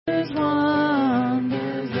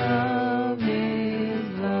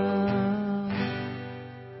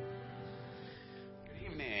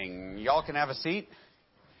all can have a seat.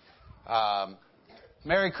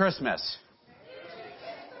 Merry Christmas.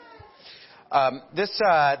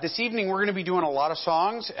 This evening we're going to be doing a lot of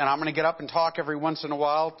songs, and I'm going to get up and talk every once in a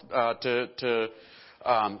while to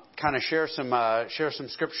kind of share some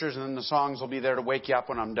scriptures, and then the songs will be there to wake you up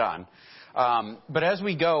when I'm done. But as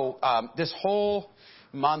we go, this whole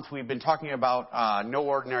month we've been talking about No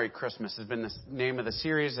Ordinary Christmas has been the name of the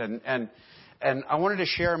series, and I wanted to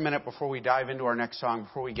share a minute before we dive into our next song,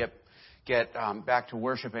 before we get back to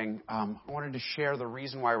worshiping. I wanted to share the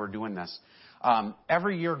reason why we're doing this.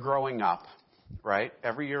 Every year growing up,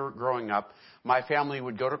 my family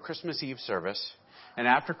would go to Christmas Eve service, and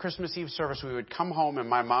after Christmas Eve service, we would come home, and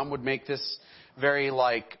my mom would make this very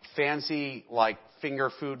fancy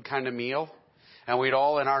finger food kind of meal. And we'd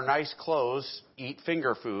all, in our nice clothes, eat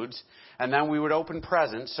finger foods. And then we would open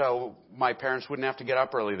presents so my parents wouldn't have to get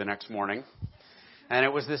up early the next morning. And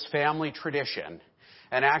it was this family tradition.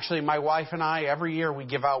 And actually, my wife and I, every year, we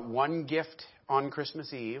give out one gift on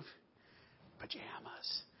Christmas Eve.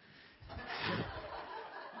 Pajamas.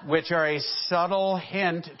 Which are a subtle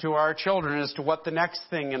hint to our children as to what the next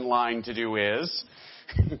thing in line to do is.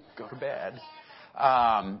 Go to bed.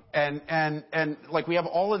 We have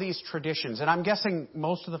all of these traditions, and I'm guessing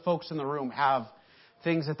most of the folks in the room have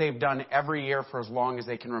things that they've done every year for as long as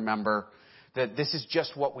they can remember, that this is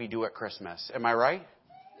just what we do at Christmas. Am I right?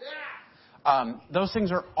 Yeah. Those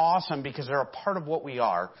things are awesome because they're a part of what we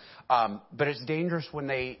are. But it's dangerous when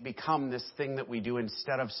they become this thing that we do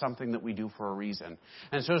instead of something that we do for a reason.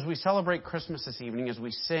 And so as we celebrate Christmas this evening, as we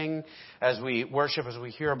sing, as we worship, as we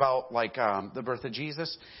hear about the birth of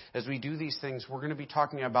Jesus, as we do these things, we're going to be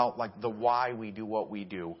talking about the why we do what we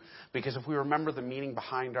do. Because if we remember the meaning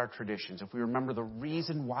behind our traditions, if we remember the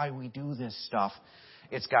reason why we do this stuff,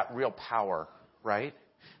 it's got real power, right?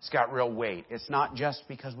 It's got real weight. It's not just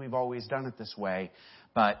because we've always done it this way,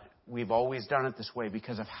 but we've always done it this way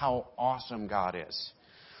because of how awesome God is.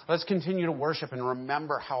 Let's continue to worship and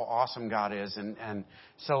remember how awesome God is and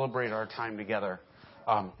celebrate our time together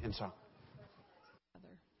in song.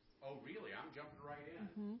 Oh, really? I'm jumping right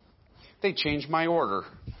in. Mm-hmm. They changed my order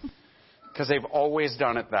because they've always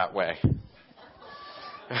done it that way.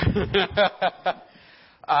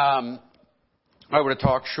 I would have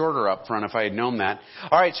talked shorter up front if I had known that.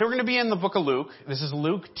 All right, so we're going to be in the book of Luke. This is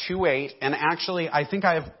Luke 2:8, and actually I think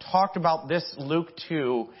I have talked about this Luke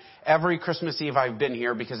 2 every Christmas Eve I've been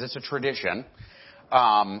here because it's a tradition.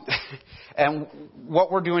 And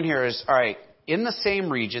what we're doing here is, all right, in the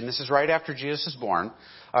same region, this is right after Jesus is born,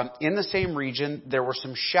 in the same region there were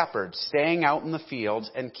some shepherds staying out in the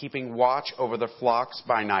fields and keeping watch over their flocks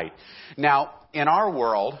by night. Now, in our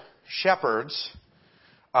world, shepherds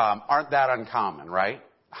aren't that uncommon, right?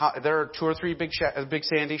 There are 2 or 3 big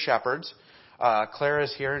sandy shepherds. Claire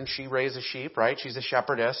is here and she raises sheep, right? She's a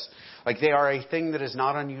shepherdess. They are a thing that is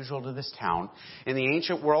not unusual to this town. In the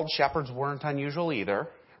ancient world, shepherds weren't unusual either,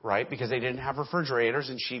 right? Because they didn't have refrigerators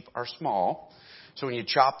and sheep are small. So when you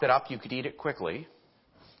chopped it up, you could eat it quickly.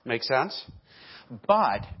 Make sense?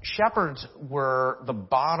 But shepherds were the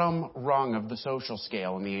bottom rung of the social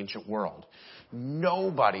scale in the ancient world.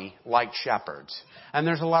 Nobody liked shepherds. And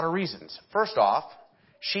there's a lot of reasons. First off,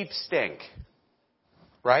 sheep stink.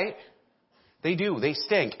 Right? They do. They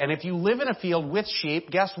stink. And if you live in a field with sheep,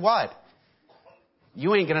 guess what?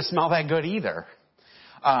 You ain't going to smell that good either.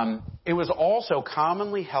 It was also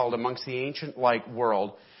commonly held amongst the ancient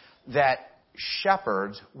world that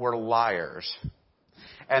shepherds were liars.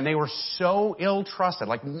 And they were so ill-trusted.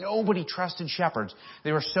 Nobody trusted shepherds.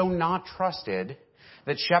 They were so not trusted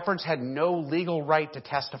that shepherds had no legal right to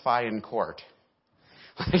testify in court.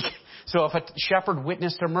 So if a shepherd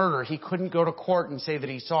witnessed a murder, he couldn't go to court and say that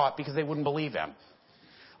he saw it because they wouldn't believe him.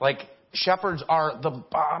 Shepherds are the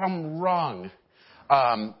bottom rung.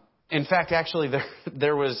 In fact, actually,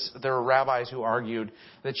 there were rabbis who argued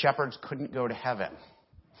that shepherds couldn't go to heaven.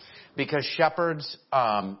 Because shepherds,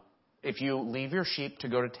 if you leave your sheep to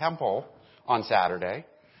go to temple on Saturday,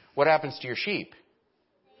 what happens to your sheep?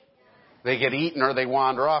 They get eaten or they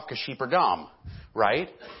wander off because sheep are dumb, right?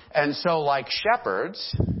 And so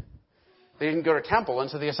shepherds, they didn't go to temple, and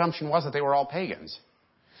so the assumption was that they were all pagans.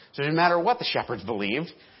 So it didn't matter what the shepherds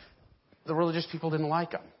believed, the religious people didn't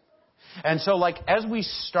like them. And so as we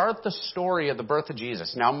start the story of the birth of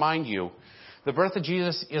Jesus, now mind you, the birth of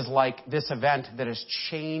Jesus is this event that has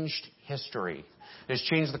changed history. It has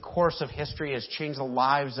changed the course of history. It has changed the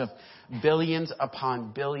lives of billions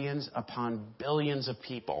upon billions upon billions of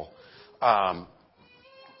people.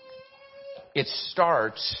 It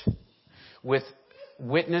starts with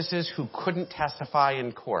witnesses who couldn't testify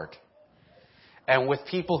in court. And with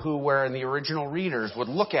people who, where in the original readers would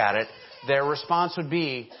look at it, their response would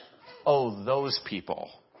be, oh, those people,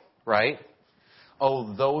 right?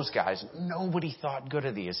 Oh, those guys. Nobody thought good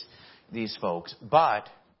of these folks. But,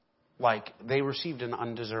 like, they received an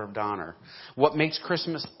undeserved honor. What makes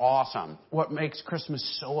Christmas awesome, what makes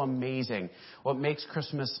Christmas so amazing, what makes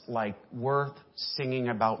Christmas, like, worth singing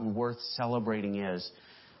about and worth celebrating is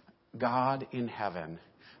God in heaven,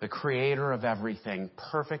 the creator of everything,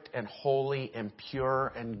 perfect and holy and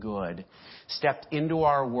pure and good, stepped into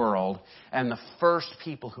our world, and the first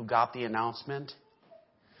people who got the announcement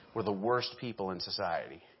were the worst people in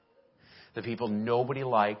society. The people nobody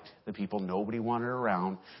liked, the people nobody wanted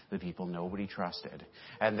around, the people nobody trusted.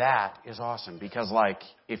 And that is awesome because, like,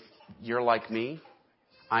 if you're like me,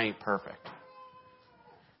 I ain't perfect.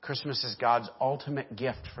 Christmas is God's ultimate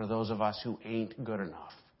gift for those of us who ain't good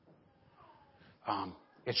enough.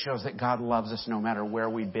 It shows that God loves us no matter where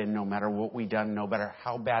we've been, no matter what we've done, no matter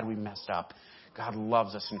how bad we messed up. God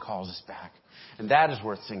loves us and calls us back. And that is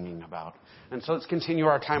worth singing about. And so let's continue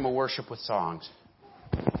our time of worship with songs.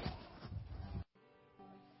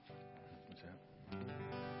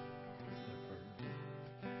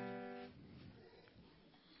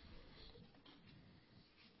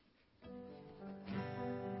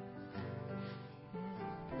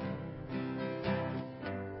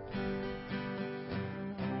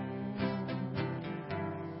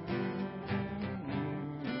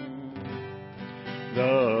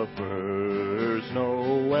 The first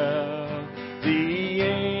Noel, the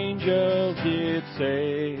angels did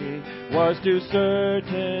say, was to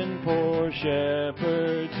certain poor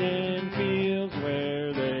shepherds in fields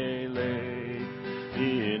where they lay,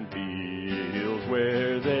 in fields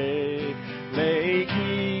where they lay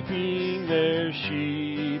keeping their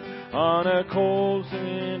sheep on a cold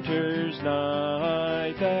winter's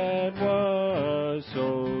night that was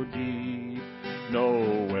so deep.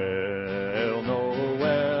 Noel, Noel,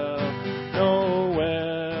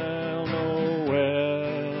 Noel,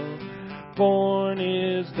 Noel, born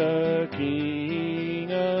is the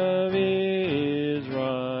King of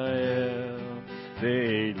Israel.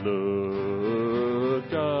 They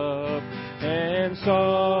looked up and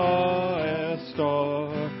saw a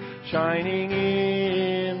star shining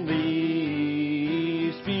in the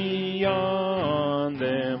east beyond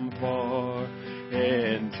them far,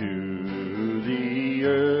 and to the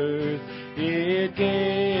earth it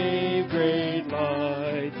gave great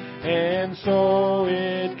light, and so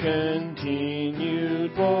it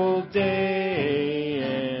continued both day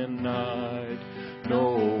and night.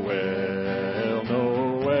 Noel,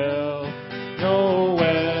 Noel,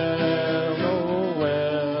 Noel,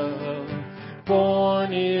 Noel,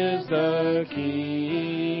 born is the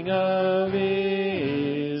King of Israel.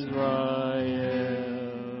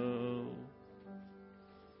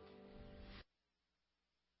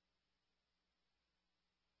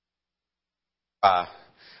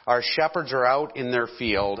 Our shepherds are out in their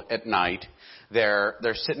field at night. They're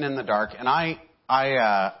sitting in the dark, and I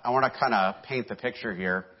want to kind of paint the picture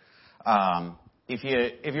here. If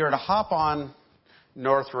you were to hop on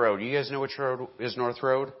North Road, you guys know which road is North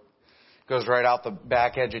Road? Goes right out the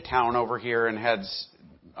back edge of town over here and heads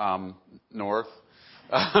north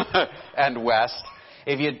and west.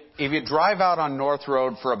 If you drive out on North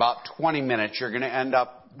Road for about 20 minutes, you're going to end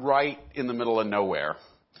up right in the middle of nowhere.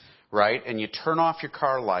 Right? And you turn off your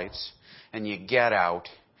car lights and you get out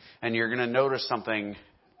and you're going to notice something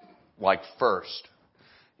like first.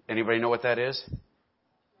 Anybody know what that is?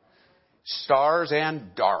 Stars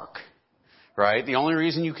and dark. Right? The only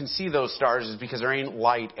reason you can see those stars is because there ain't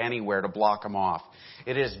light anywhere to block them off.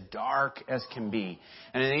 It is dark as can be.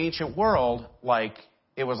 And in the ancient world,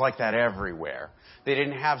 it was like that everywhere. They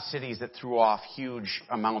didn't have cities that threw off huge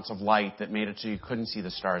amounts of light that made it so you couldn't see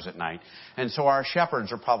the stars at night. And so our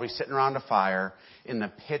shepherds are probably sitting around a fire in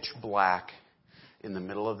the pitch black in the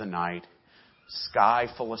middle of the night, sky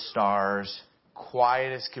full of stars,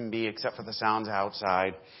 quiet as can be except for the sounds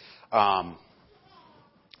outside. And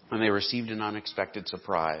they received an unexpected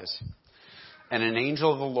surprise. And an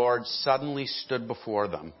angel of the Lord suddenly stood before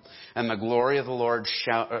them, and the glory of the Lord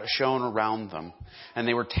shone around them, and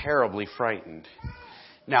they were terribly frightened.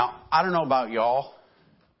 Now, I don't know about y'all.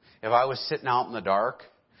 If I was sitting out in the dark,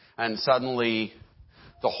 and suddenly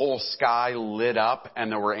the whole sky lit up, and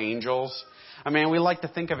there were angels. I mean, we like to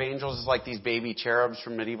think of angels as like these baby cherubs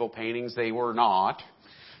from medieval paintings. They were not.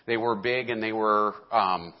 They were big, and they were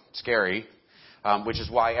scary. Which is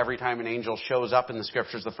why every time an angel shows up in the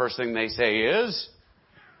scriptures, the first thing they say is,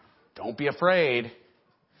 don't be afraid.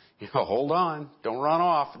 Hold on. Don't run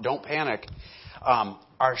off. Don't panic.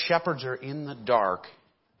 Our shepherds are in the dark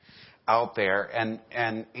out there,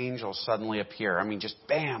 and angels suddenly appear. I mean, just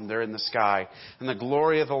bam, they're in the sky. And the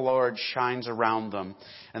glory of the Lord shines around them,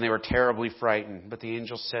 and they were terribly frightened. But the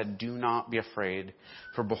angel said, "Do not be afraid,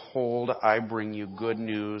 for behold, I bring you good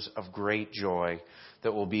news of great joy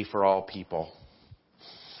that will be for all people."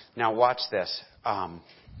 Now watch this.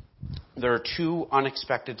 There are two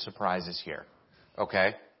unexpected surprises here.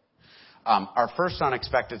 Okay? Our first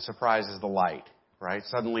unexpected surprise is the light, right?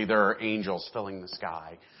 Suddenly there are angels filling the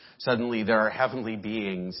sky. Suddenly there are heavenly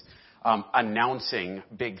beings announcing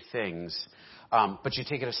big things. But you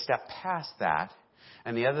take it a step past that,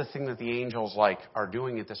 and the other thing that the angels are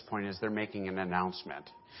doing at this point is they're making an announcement.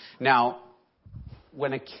 Now,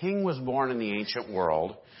 when a king was born in the ancient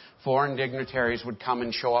world, foreign dignitaries would come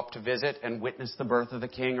and show up to visit and witness the birth of the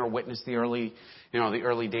king or witness the early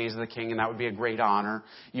days of the king, and that would be a great honor.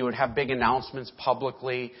 You would have big announcements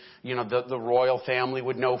publicly. The royal family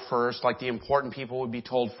would know first, like the important people would be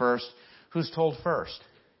told first. Who's told first?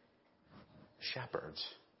 Shepherds.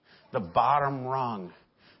 The bottom rung,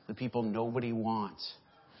 the people nobody wants,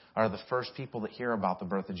 are the first people that hear about the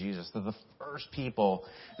birth of Jesus. They're the first people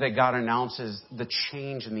that God announces the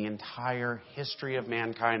change in the entire history of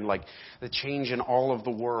mankind, like the change in all of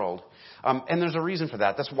the world. And there's a reason for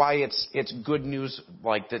that. That's why it's good news,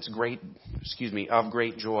 that's great, of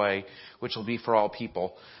great joy, which will be for all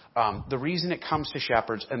people. The reason it comes to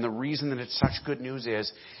shepherds and the reason that it's such good news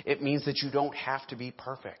is it means that you don't have to be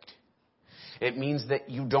perfect. It means that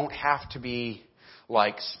you don't have to be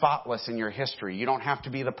spotless in your history. You don't have to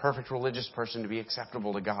be the perfect religious person to be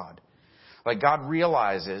acceptable to God. God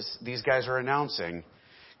realizes, these guys are announcing,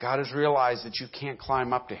 God has realized that you can't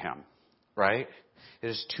climb up to Him, right? It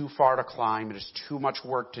is too far to climb. It is too much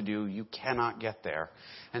work to do. You cannot get there.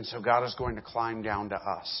 And so God is going to climb down to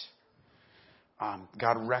us.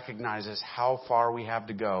 God recognizes how far we have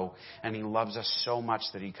to go, and He loves us so much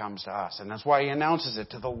that He comes to us. And that's why He announces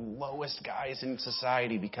it to the lowest guys in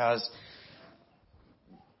society, because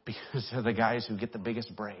they're the guys who get the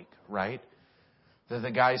biggest break, right? They're the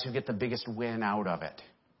guys who get the biggest win out of it.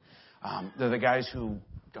 They're the guys who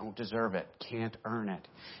don't deserve it, can't earn it.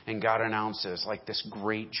 And God announces this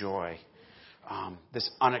great joy, this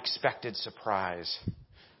unexpected surprise.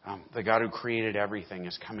 The God who created everything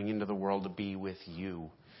is coming into the world to be with you.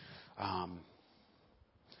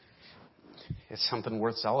 It's something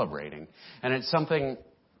worth celebrating. And it's something...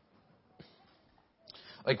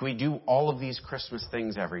 we do all of these Christmas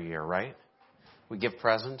things every year, right? We give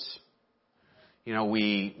presents.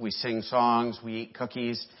 We sing songs. We eat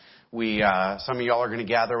cookies. Some of y'all are going to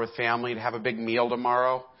gather with family to have a big meal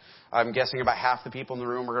tomorrow. I'm guessing about half the people in the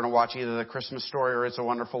room are going to watch either The Christmas Story or It's a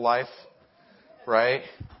Wonderful Life, right?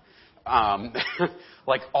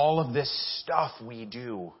 All of this stuff we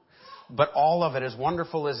do. But all of it, as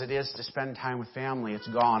wonderful as it is to spend time with family, it's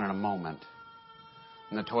gone in a moment.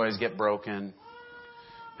 And the toys get broken.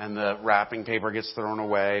 And the wrapping paper gets thrown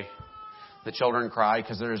away. The children cry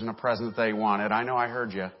because there isn't a present that they wanted. I know, I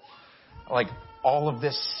heard you. All of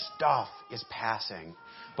this stuff is passing.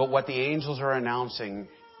 But what the angels are announcing,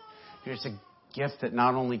 here's a gift that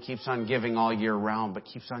not only keeps on giving all year round, but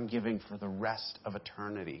keeps on giving for the rest of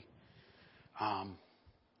eternity.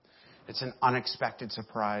 It's an unexpected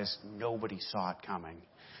surprise. Nobody saw it coming.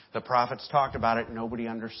 The prophets talked about it. Nobody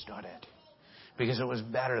understood it. Because it was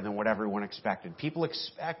better than what everyone expected. People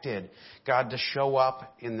expected God to show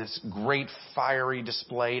up in this great fiery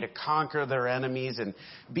display to conquer their enemies and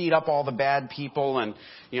beat up all the bad people and,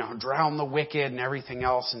 drown the wicked and everything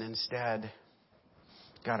else. And instead,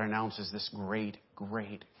 God announces this great,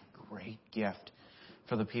 great, great gift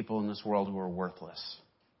for the people in this world who are worthless.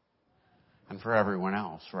 And for everyone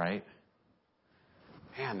else, right?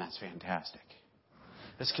 Man, that's fantastic.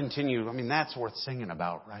 Let's continue. That's worth singing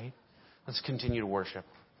about, right? Let's continue to worship.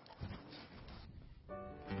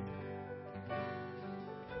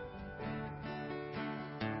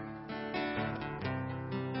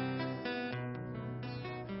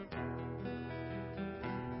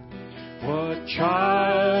 What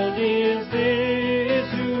child is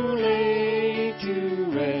this who lay to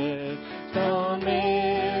rest on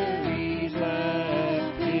Mary's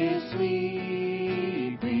lap is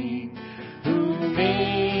sleeping, whom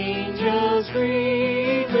angels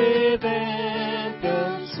greet with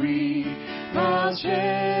anthems sweet, while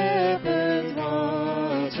shepherds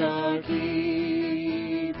watch are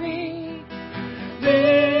keeping.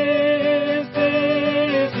 This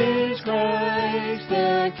is Christ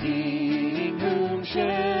the King, whom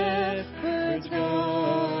shepherds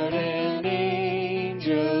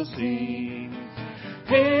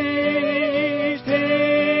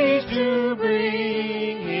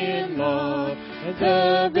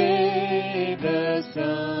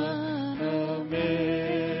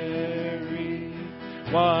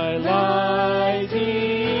Why lies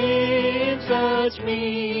in such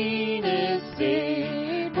meanest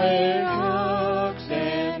state, where ox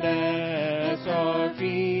and ass are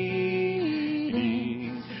feeding?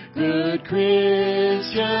 Good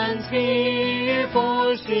Christians fear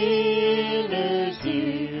for sinners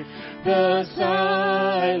here. The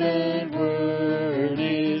silent word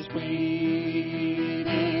is pleading.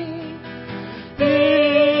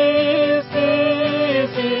 This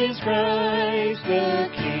is Christ the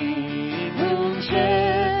King, whom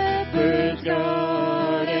shepherds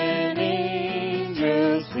guard and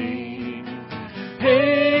angels sing.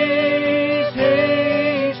 Haste,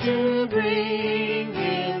 haste to bring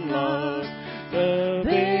in love the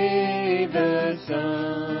babe, the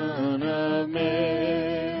Son of Mary.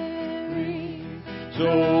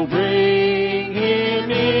 So bring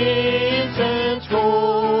him incense,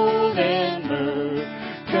 gold, and myrrh.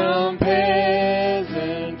 Come,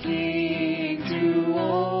 peasant king, to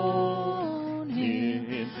own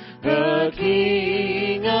him. The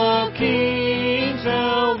King of kings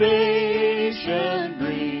salvation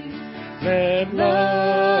brings. Let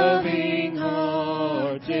loving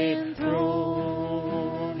hearts enthrone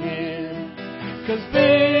him. 'Cause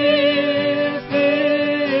this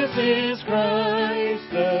is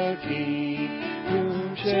Christ the King,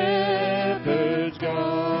 whom shepherds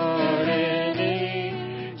guard and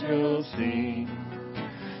angels sing.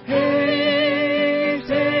 Haste,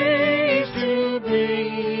 haste to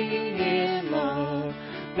bring in love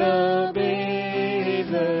the babe,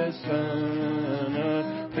 the Son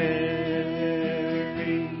of Mary.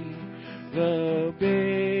 The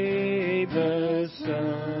babe, the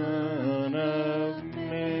Son of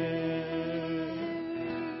Mary.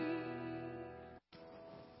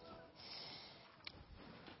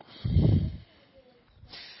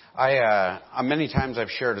 Many times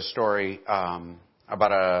I've shared a story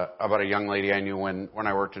about a young lady I knew when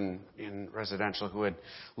I worked in residential who had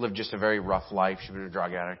lived just a very rough life. She'd been a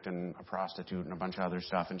drug addict and a prostitute and a bunch of other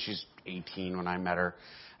stuff. And she's 18 when I met her.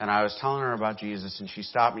 And I was telling her about Jesus, and she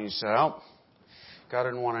stopped me and she said, "Oh, God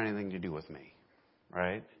didn't want anything to do with me,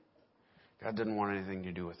 right? God didn't want anything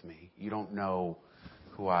to do with me. You don't know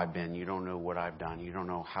who I've been. You don't know what I've done. You don't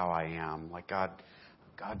know how I am. Like God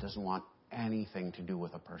doesn't want anything to do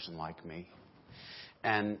with a person like me."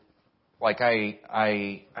 And like I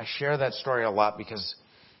share that story a lot because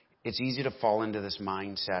it's easy to fall into this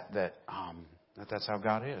mindset that that's how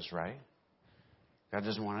God is, right? God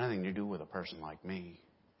doesn't want anything to do with a person like me.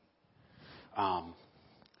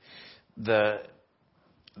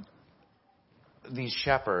 These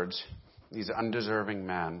shepherds, these undeserving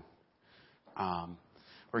men,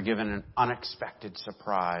 were given an unexpected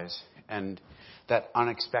surprise, and that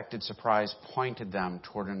unexpected surprise pointed them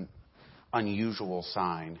toward an unusual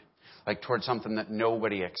sign, like toward something that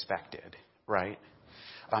nobody expected, right?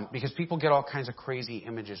 Because people get all kinds of crazy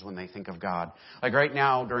images when they think of God. Like right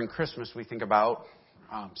now, during Christmas, we think about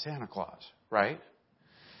Santa Claus, right?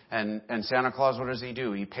 And Santa Claus, what does he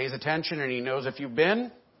do? He pays attention and he knows if you've been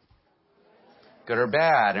good or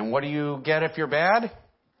bad. And what do you get if you're bad?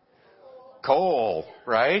 Coal,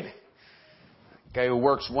 right? Guy who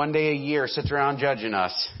works one day a year, sits around judging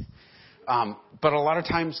us. But a lot of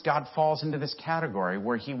times God falls into this category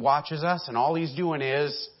where he watches us and all he's doing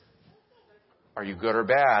is, are you good or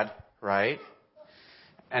bad, right?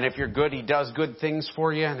 And if you're good, he does good things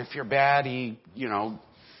for you. And if you're bad, he,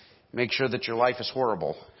 makes sure that your life is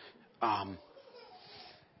horrible.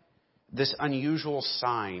 This unusual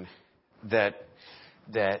sign that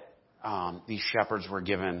these shepherds were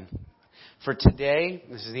given. For today,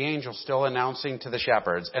 this is the angel still announcing to the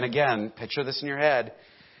shepherds. And again, picture this in your head,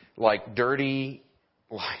 like dirty,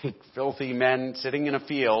 like filthy men sitting in a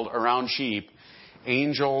field around sheep.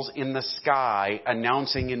 Angels in the sky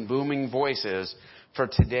announcing in booming voices, for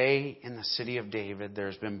today in the city of David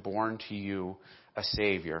there's been born to you a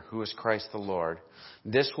Savior, who is Christ the Lord.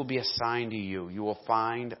 This will be a sign to you. You will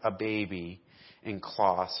find a baby in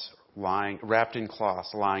cloths, wrapped in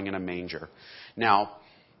cloths, lying in a manger. Now,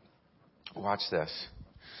 watch this.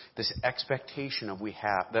 This expectation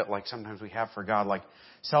that sometimes we have for God, like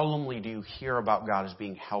seldomly do you hear about God as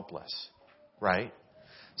being helpless, right?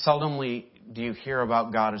 Seldomly do you hear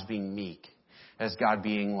about God as being meek, as God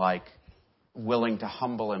being like willing to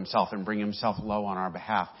humble himself and bring himself low on our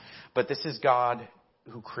behalf. But this is God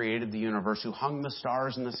who created the universe, who hung the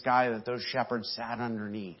stars in the sky that those shepherds sat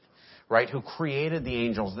underneath, right? Who created the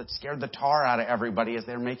angels that scared the tar out of everybody as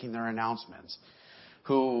they're making their announcements,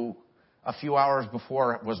 who a few hours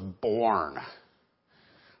before was born.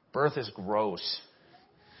 Birth is gross,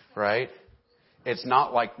 right? It's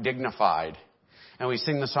not like dignified. And we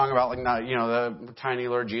sing the song about, like, not, you know, the tiny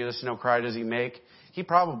Lord Jesus, no cry does he make. He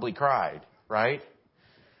probably cried, right?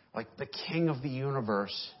 Like, the King of the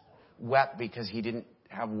universe wept because he didn't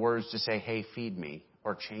have words to say, hey, feed me,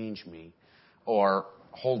 or change me, or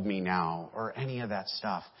hold me now, or any of that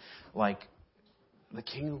stuff. Like, the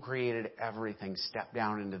King who created everything stepped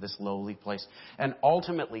down into this lowly place. And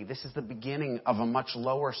ultimately, this is the beginning of a much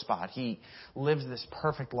lower spot. He lives this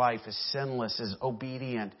perfect life, is sinless, is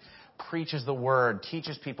obedient, preaches the word,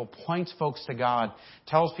 teaches people, points folks to God,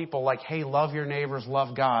 tells people like, hey, love your neighbors,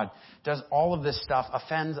 love God, does all of this stuff,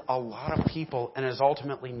 offends a lot of people, and is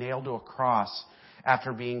ultimately nailed to a cross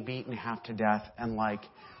after being beaten half to death. And like,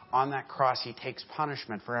 on that cross, he takes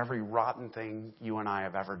punishment for every rotten thing you and I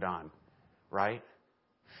have ever done, right?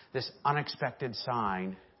 This unexpected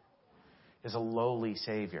sign is a lowly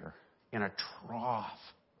Savior in a trough,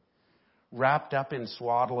 wrapped up in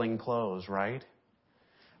swaddling clothes, right?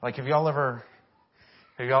 Like, have y'all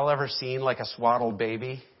ever seen like a swaddled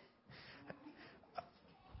baby?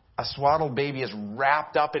 A swaddled baby is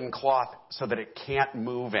wrapped up in cloth so that it can't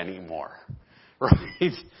move anymore,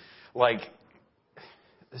 right? Like,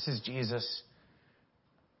 this is Jesus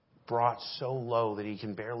brought so low that he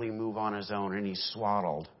can barely move on his own, and he's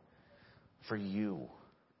swaddled for you,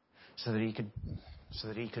 so that he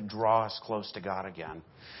could draw us close to God again,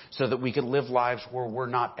 so that we could live lives where we're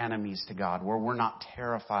not enemies to God, where we're not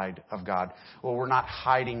terrified of God, where we're not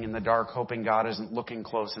hiding in the dark hoping God isn't looking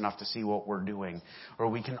close enough to see what we're doing, where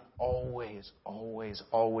we can always, always,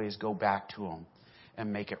 always go back to him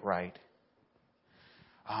and make it right.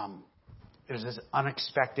 It was as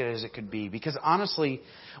unexpected as it could be. Because honestly,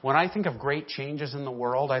 when I think of great changes in the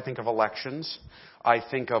world, I think of elections. I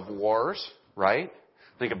think of wars, right?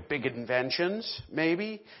 I think of big inventions,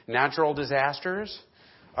 maybe. Natural disasters.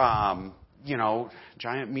 Giant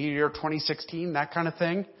meteor 2016, that kind of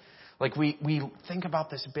thing. Like, we think about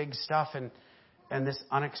this big stuff, and this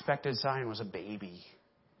unexpected sign was a baby.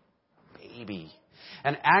 Baby.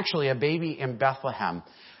 And actually, a baby in Bethlehem.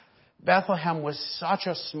 Bethlehem was such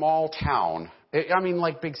a small town.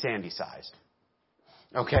 Like Big Sandy sized.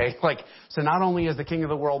 Okay? So not only is the King of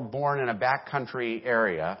the world born in a backcountry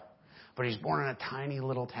area, but he's born in a tiny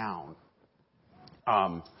little town.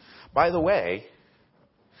 By the way,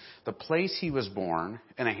 the place he was born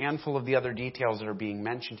and a handful of the other details that are being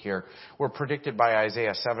mentioned here were predicted by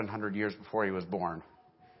Isaiah 700 years before he was born.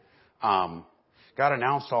 God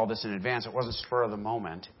announced all this in advance. It wasn't spur of the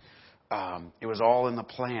moment. It was all in the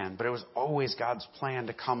plan, but it was always God's plan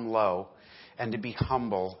to come low and to be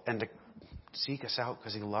humble and to seek us out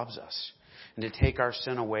because he loves us and to take our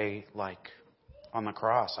sin away, like on the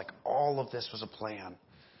cross. Like, all of this was a plan.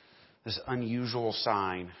 This unusual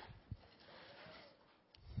sign.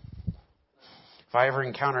 If I ever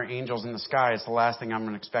encounter angels in the sky, it's the last thing I'm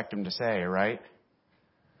going to expect him to say, right?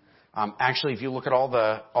 Actually, if you look at all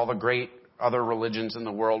the great other religions in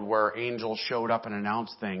the world where angels showed up and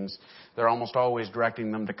announced things, they're almost always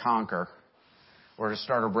directing them to conquer or to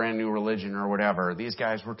start a brand new religion or whatever. These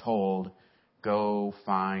guys were told, go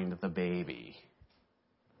find the baby.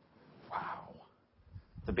 Wow.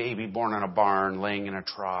 The baby born in a barn, laying in a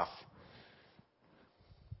trough.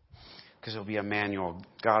 Because it'll be Emmanuel,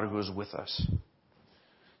 God who is with us.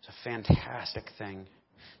 It's a fantastic thing.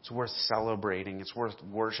 It's worth celebrating. It's worth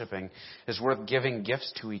worshiping. It's worth giving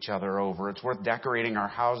gifts to each other over. It's worth decorating our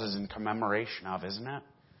houses in commemoration of, isn't it?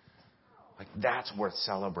 Like, that's worth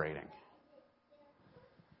celebrating.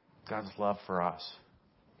 God's love for us.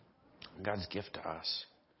 God's gift to us.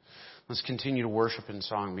 Let's continue to worship in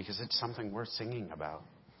song because it's something worth singing about.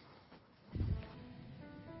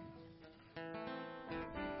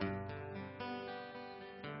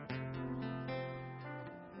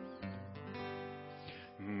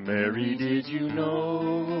 Mary, did you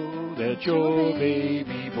know that your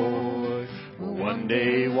baby boy will one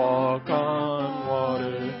day walk on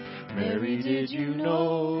water? Mary, did you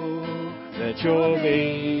know that your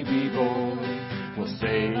baby boy will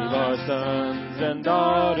save our sons and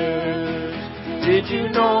daughters? Did you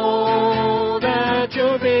know that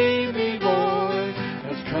your baby boy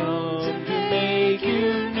has come to make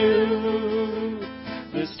you new?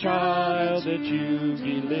 This child that you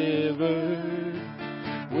delivered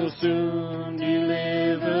will soon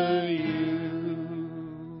deliver you.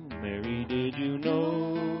 Mary, did you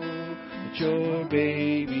know that your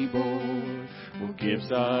baby boy will give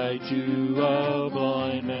sight to a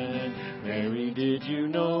blind man? Mary, did you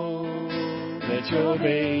know that your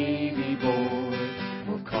baby boy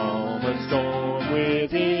will calm a storm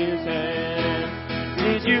with his hand?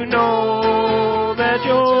 Did you know that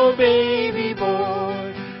your baby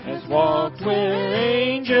boy has walked where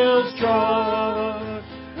angels trod?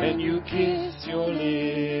 And you kiss your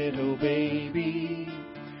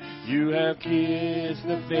You have kissed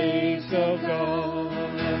the face of God.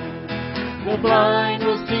 The blind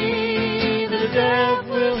will see, the deaf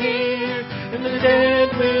will hear, and the dead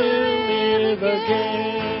will live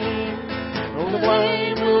again. Oh, the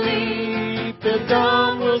blind will leap, the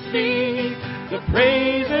dumb will speak, the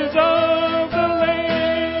praises of the Lamb.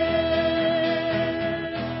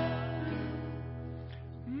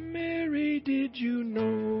 Mary, did you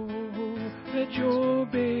know that your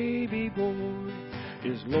baby boy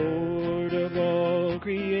is Lord of all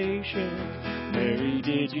creation? Mary,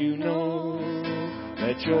 did you know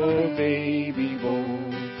that your baby boy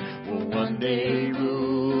will one day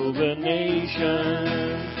rule the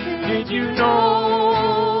nation? Did you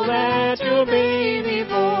know that your baby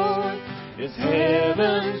boy is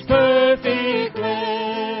heaven's perfect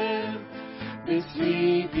Lamb? This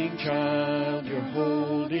sleeping child you're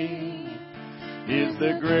holding is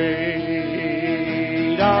the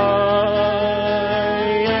great I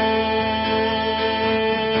am.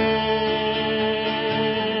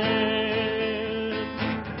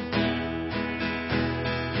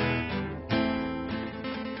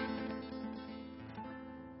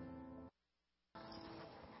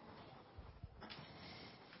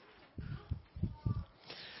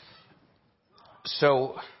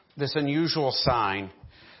 So this unusual sign,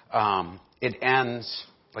 it ends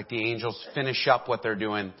like the angels finish up what they're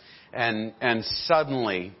doing, and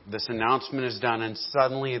suddenly this announcement is done, and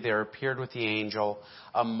suddenly there appeared with the angel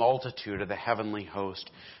a multitude of the heavenly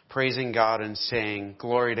host, praising God and saying,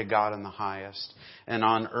 "Glory to God in the highest, and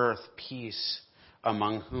on earth peace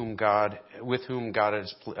with whom God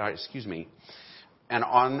is." And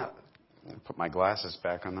on. Put my glasses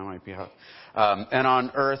back on. That might be hot. And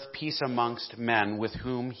on earth, peace amongst men with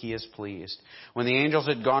whom he is pleased. When the angels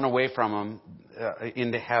had gone away from him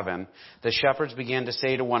into heaven, the shepherds began to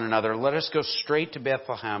say to one another, "Let us go straight to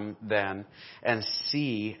Bethlehem then and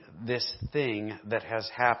see this thing that has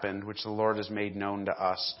happened, which the Lord has made known to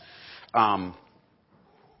us."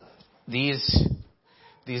 These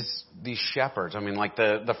shepherds, like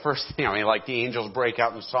the first thing, like the angels break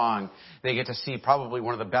out in song. They get to see probably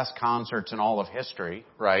one of the best concerts in all of history,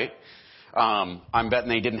 right? I'm betting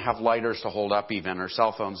they didn't have lighters to hold up even, or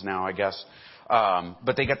cell phones now, I guess.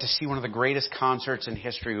 But they got to see one of the greatest concerts in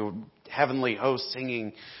history, heavenly hosts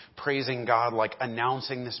singing, praising God, like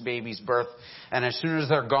announcing this baby's birth. And as soon as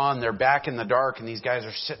they're gone, they're back in the dark, and these guys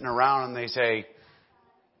are sitting around and they say,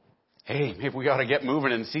 "Hey, maybe we got to get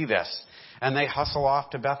moving and see this." And they hustle off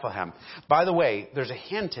to Bethlehem. By the way, there's a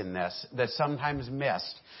hint in this that's sometimes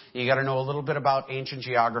missed. You got to know a little bit about ancient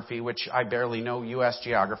geography, which I barely know U.S.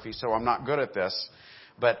 geography, so I'm not good at this.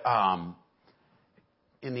 But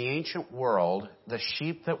in the ancient world, the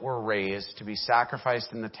sheep that were raised to be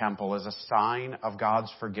sacrificed in the temple as a sign of God's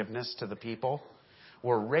forgiveness to the people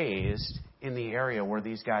were raised in the area where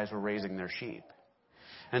these guys were raising their sheep.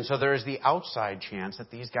 And so there is the outside chance that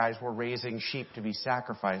these guys were raising sheep to be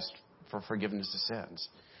sacrificed for forgiveness of sins.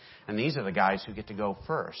 And these are the guys who get to go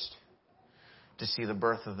first to see the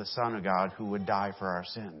birth of the Son of God who would die for our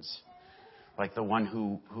sins. Like the one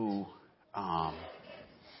who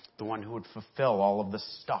would fulfill all of the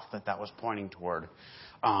stuff that was pointing toward.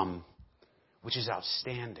 Which is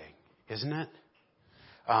outstanding, isn't it?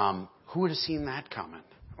 Who would have seen that coming?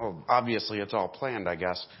 Well, obviously it's all planned, I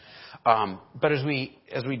guess. But as we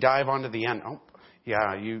dive onto the end,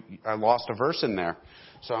 I lost a verse in there.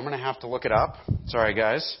 So I'm going to have to look it up. Sorry,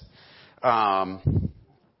 guys.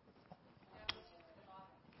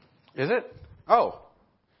 Is it? Oh.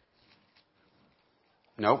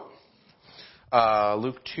 Nope.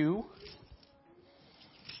 Luke 2.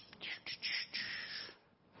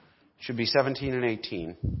 Should be 17 and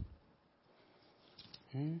 18.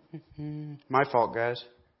 My fault, guys.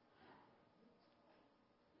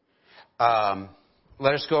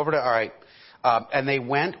 Let us go over to, all right. And they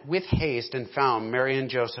went with haste and found Mary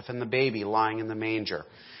and Joseph and the baby lying in the manger.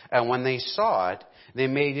 And when they saw it, they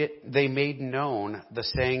made known the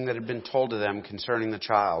saying that had been told to them concerning the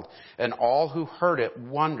child. And all who heard it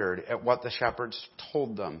wondered at what the shepherds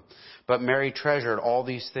told them. But Mary treasured all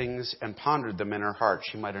these things and pondered them in her heart.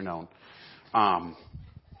 She might have known.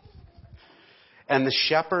 And the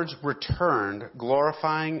shepherds returned,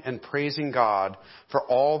 glorifying and praising God for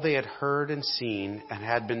all they had heard and seen and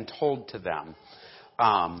had been told to them.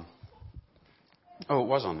 It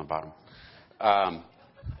was on the bottom.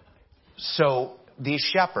 So these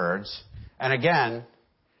shepherds, and again,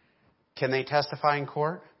 can they testify in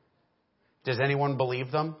court? Does anyone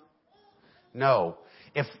believe them? No.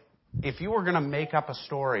 If you were going to make up a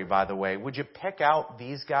story, by the way, would you pick out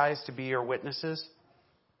these guys to be your witnesses?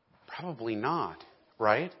 Probably not,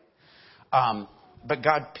 right? But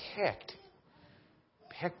God picked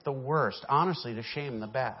picked the worst, honestly, to shame the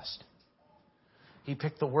best. He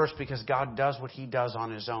picked the worst because God does what he does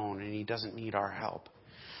on his own, and he doesn't need our help.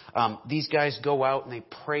 These guys go out and they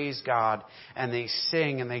praise God, and they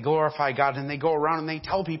sing and they glorify God, and they go around and they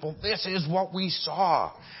tell people, this is what we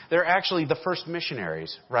saw. They're actually the first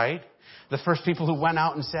missionaries, right? The first people who went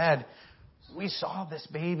out and said, we saw this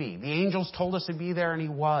baby. The angels told us to be there, and he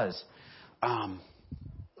was.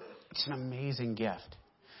 It's an amazing gift,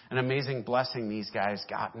 an amazing blessing these guys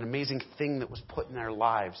got, an amazing thing that was put in their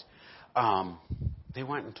lives. They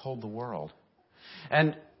went and told the world.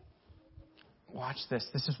 And watch this.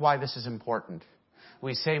 This is why this is important.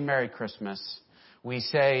 We say Merry Christmas. We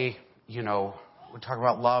say, we talk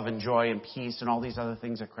about love and joy and peace and all these other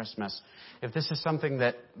things at Christmas. If this is something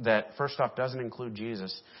that first off doesn't include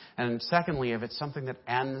Jesus, and secondly, if it's something that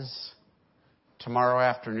ends tomorrow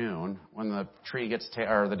afternoon when the tree gets,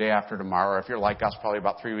 or the day after tomorrow, or if you're like us, probably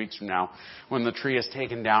about 3 weeks from now, when the tree is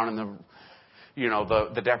taken down and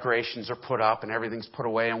the decorations are put up and everything's put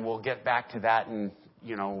away, and we'll get back to that in,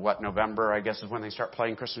 November, I guess, is when they start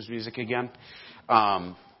playing Christmas music again.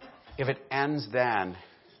 If it ends then,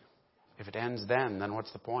 then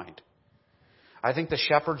what's the point? I think the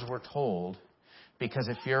shepherds were told, because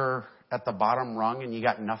if you're at the bottom rung and you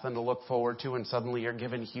got nothing to look forward to and suddenly you're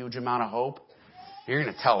given a huge amount of hope, you're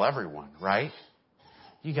going to tell everyone, right?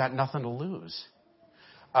 You got nothing to lose.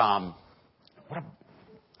 What an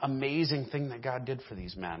amazing thing that God did for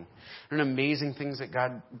these men. And amazing things that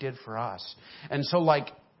God did for us. And so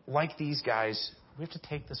like these guys, we have to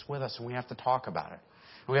take this with us and we have to talk about it.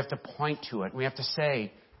 And we have to point to it. We have to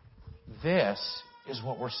say, this is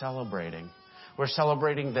what we're celebrating. We're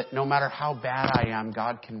celebrating that no matter how bad I am,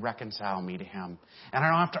 God can reconcile me to him. And I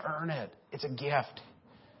don't have to earn it. It's a gift.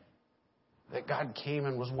 That God came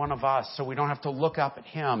and was one of us, so we don't have to look up at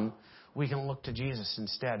him. We can look to Jesus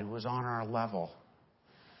instead, who was on our level.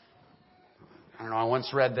 I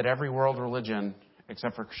once read that every world religion,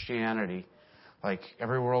 except for Christianity, like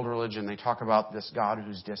every world religion, they talk about this God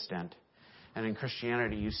who's distant. And in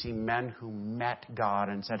Christianity, you see men who met God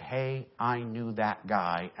and said, hey, I knew that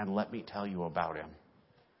guy, and let me tell you about him.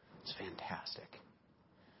 It's fantastic.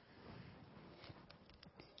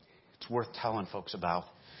 It's worth telling folks about.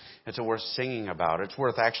 It's worth singing about. It's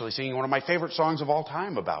worth actually singing one of my favorite songs of all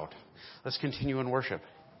time about. Let's continue in worship.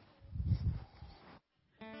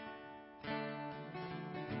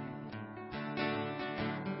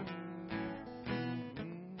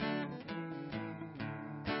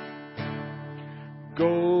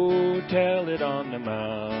 Go tell it on the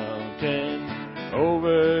mountain,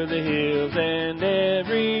 over the hills and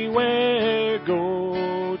everywhere.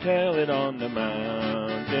 Go tell it on the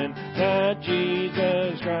mountain that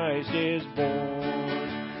Jesus Christ is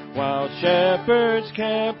born. While shepherds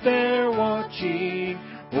camp there watching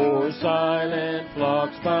o'er silent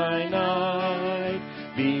flocks by night,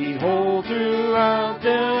 behold, throughout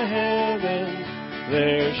the heavens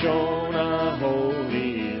there shone a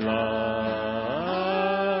holy light.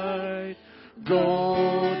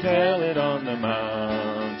 Go tell it on the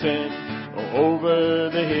mountain, over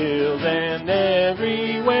the hills and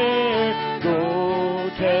everywhere. Go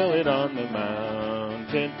tell it on the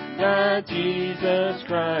mountain that Jesus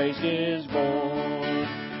Christ is born.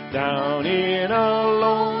 Down in a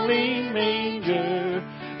lonely manger,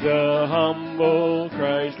 the humble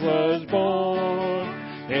Christ was born,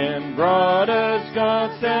 and brought us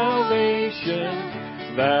God's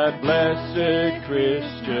salvation, that blessed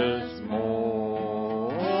Christmas morn.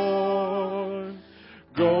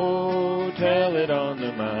 Go tell it on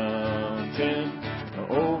the mountain,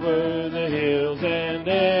 over the hills and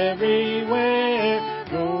everywhere.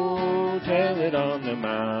 Go tell it on the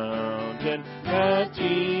mountain that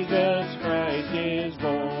Jesus Christ is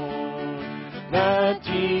born, that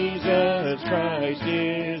Jesus Christ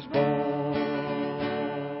is born.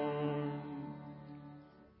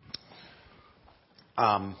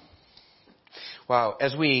 Wow,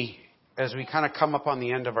 as we kind of come up on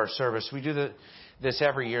the end of our service, we do this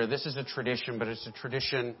every year. This is a tradition, but it's a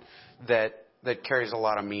tradition that carries a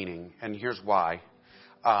lot of meaning, and here's why.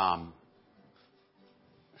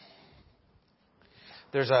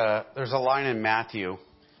 There's a line in Matthew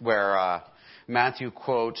where Matthew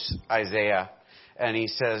quotes Isaiah, and he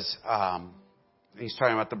says, he's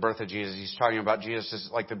talking about the birth of Jesus. He's talking about Jesus as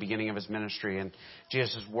like the beginning of his ministry and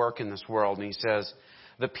Jesus' work in this world. And he says,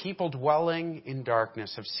 the people dwelling in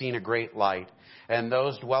darkness have seen a great light, and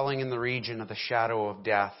those dwelling in the region of the shadow of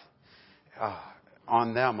death,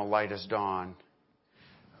 on them a light has dawned.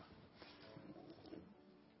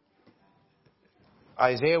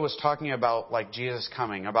 Isaiah was talking about like Jesus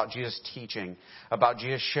coming, about Jesus teaching, about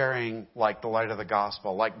Jesus sharing like the light of the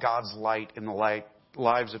gospel, like God's light in the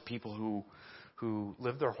lives of people who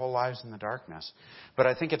live their whole lives in the darkness. But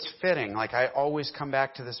I think it's fitting. Like, I always come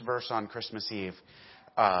back to this verse on Christmas Eve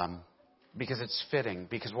because it's fitting.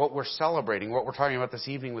 Because what we're celebrating, what we're talking about this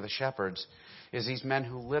evening with the shepherds, is these men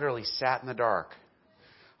who literally sat in the dark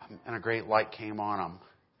and a great light came on them.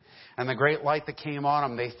 And the great light that came on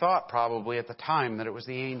them, they thought probably at the time that it was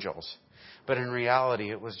the angels. But in reality,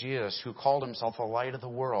 it was Jesus who called himself the light of the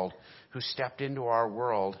world, who stepped into our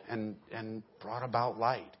world and brought about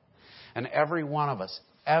light. And every one of us,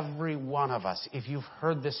 if you've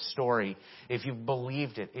heard this story, if you've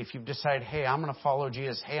believed it, if you've decided, hey, I'm going to follow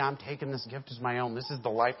Jesus, hey, I'm taking this gift as my own, this is the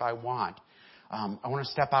life I want. I want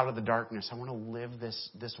to step out of the darkness. I want to live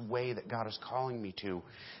this way that God is calling me to.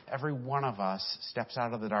 Every one of us steps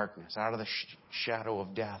out of the darkness, out of the shadow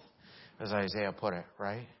of death, as Isaiah put it,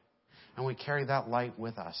 right? And we carry that light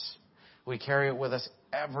with us. We carry it with us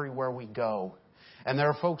everywhere we go. And there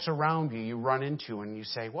are folks around you run into and you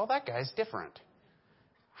say, well, that guy's different.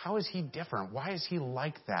 How is he different? Why is he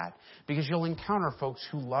like that? Because you'll encounter folks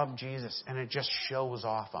who love Jesus and it just shows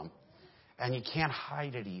off them. And you can't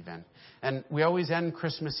hide it even. And we always end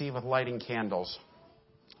Christmas Eve with lighting candles.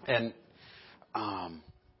 And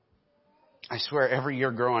I swear every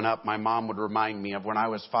year growing up, my mom would remind me of when I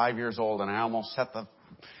was 5 years old and I almost set the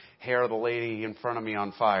hair of the lady in front of me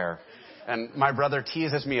on fire. And my brother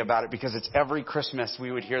teases me about it because it's every Christmas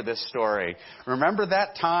we would hear this story. Remember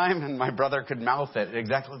that time? And my brother could mouth it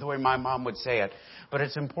exactly the way my mom would say it. But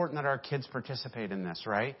it's important that our kids participate in this,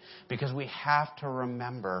 right? Because we have to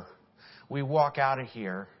remember, we walk out of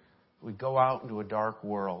here, we go out into a dark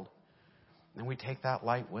world, and we take that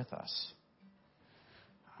light with us.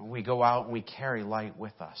 We go out and we carry light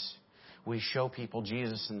with us. We show people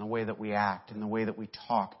Jesus in the way that we act, in the way that we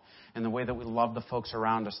talk, in the way that we love the folks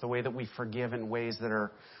around us, the way that we forgive in ways that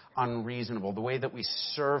are unreasonable, the way that we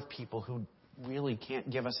serve people who really can't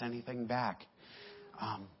give us anything back,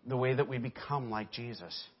 the way that we become like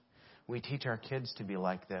Jesus. We teach our kids to be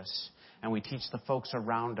like this, and we teach the folks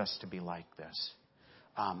around us to be like this.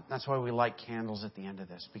 That's why we light candles at the end of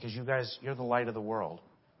this, because you guys, you're the light of the world,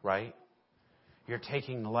 right? You're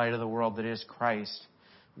taking the light of the world that is Christ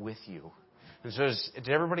with you. And so did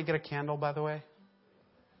everybody get a candle, by the way?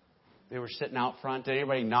 They were sitting out front. Did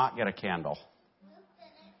anybody not get a candle?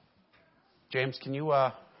 James, can you...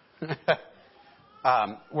 we're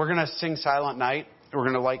going to sing Silent Night. We're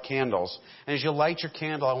going to light candles. And as you light your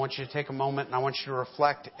candle, I want you to take a moment and I want you to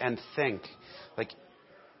reflect and think. Like,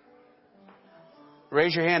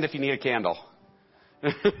 raise your hand if you need a candle.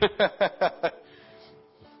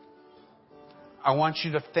 I want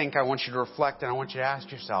you to think, I want you to reflect, and I want you to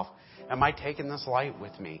ask yourself, am I taking this light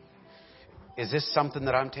with me? Is this something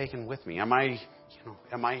that I'm taking with me? Am I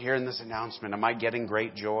hearing this announcement? Am I getting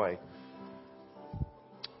great joy?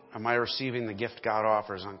 Am I receiving the gift God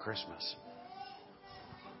offers on Christmas?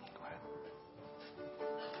 Go ahead.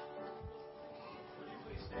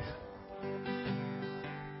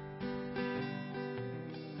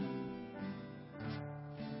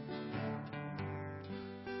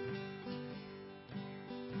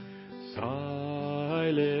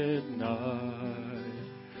 Silent night,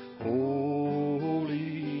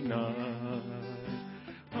 holy night,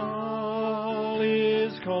 all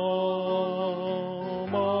is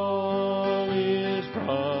calm, all is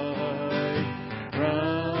bright,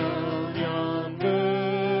 round yon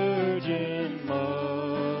virgin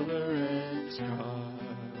mother and sky,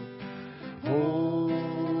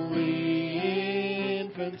 holy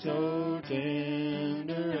infant so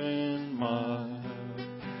tender and mild.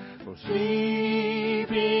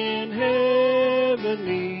 Sleep in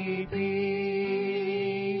heavenly peace.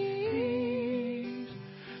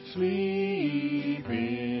 Sleep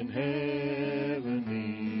in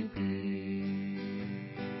heavenly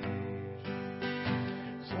peace.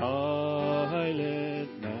 Silent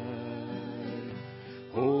night,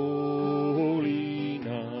 holy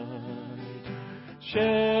night.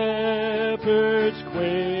 Shepherds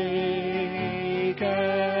quake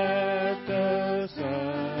at the sight.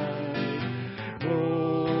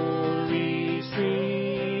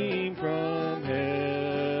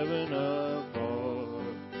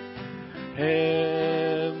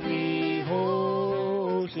 Heavenly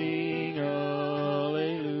hosts sing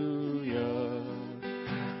hallelujah.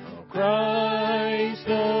 Christ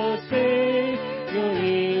the Savior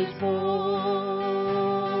is born.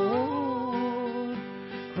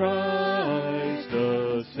 Christ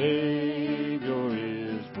the Savior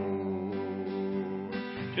is born.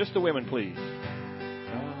 Just the women, please.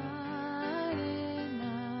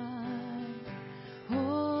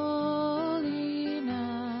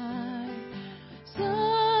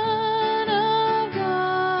 Son of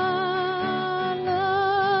God,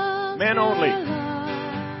 Men only.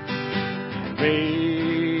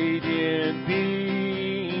 Radiant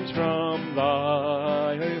beams from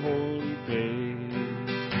thy holy face,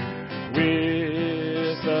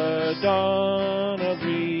 with the dawn of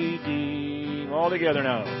redeem. All together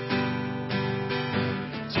now.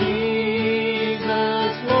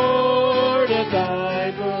 Jesus, Lord, at thy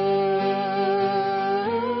birth.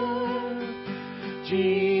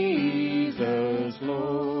 Jesus,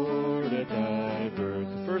 Lord, at thy birth.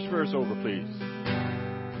 The first verse over, please.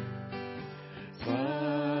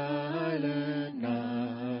 Silent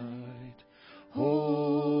night,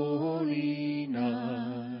 holy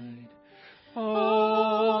night,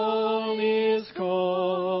 all is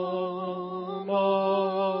calm,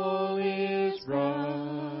 all is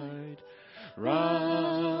bright,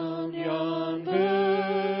 round yon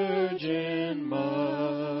virgin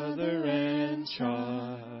mother and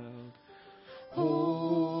child,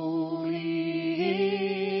 holy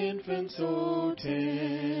infant, so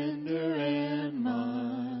tender and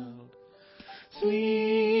mild,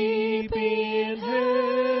 sleep in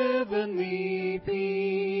heavenly peace,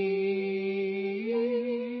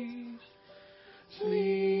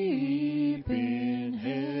 sleep in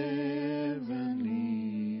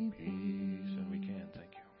heavenly peace. And we can,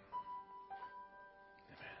 thank you.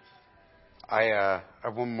 I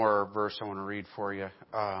have one more verse I want to read for you.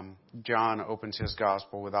 John opens his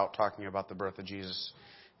gospel without talking about the birth of Jesus,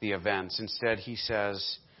 the events. Instead, he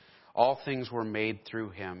says, all things were made through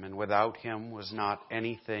him, and without him was not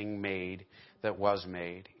anything made that was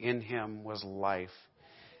made. In him was life,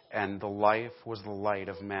 and the life was the light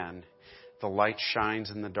of men. The light shines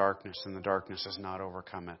in the darkness, and the darkness has not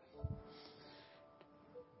overcome it.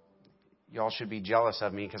 Y'all should be jealous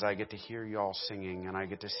of me because I get to hear y'all singing, and I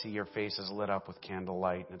get to see your faces lit up with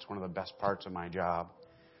candlelight, and it's one of the best parts of my job.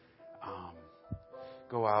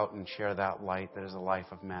 Go out and share that light that is the life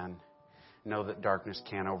of men. Know that darkness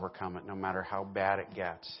can't overcome it, no matter how bad it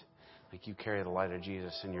gets. Like you carry the light of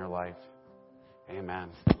Jesus in your life. Amen.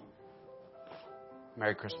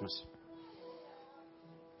 Merry Christmas.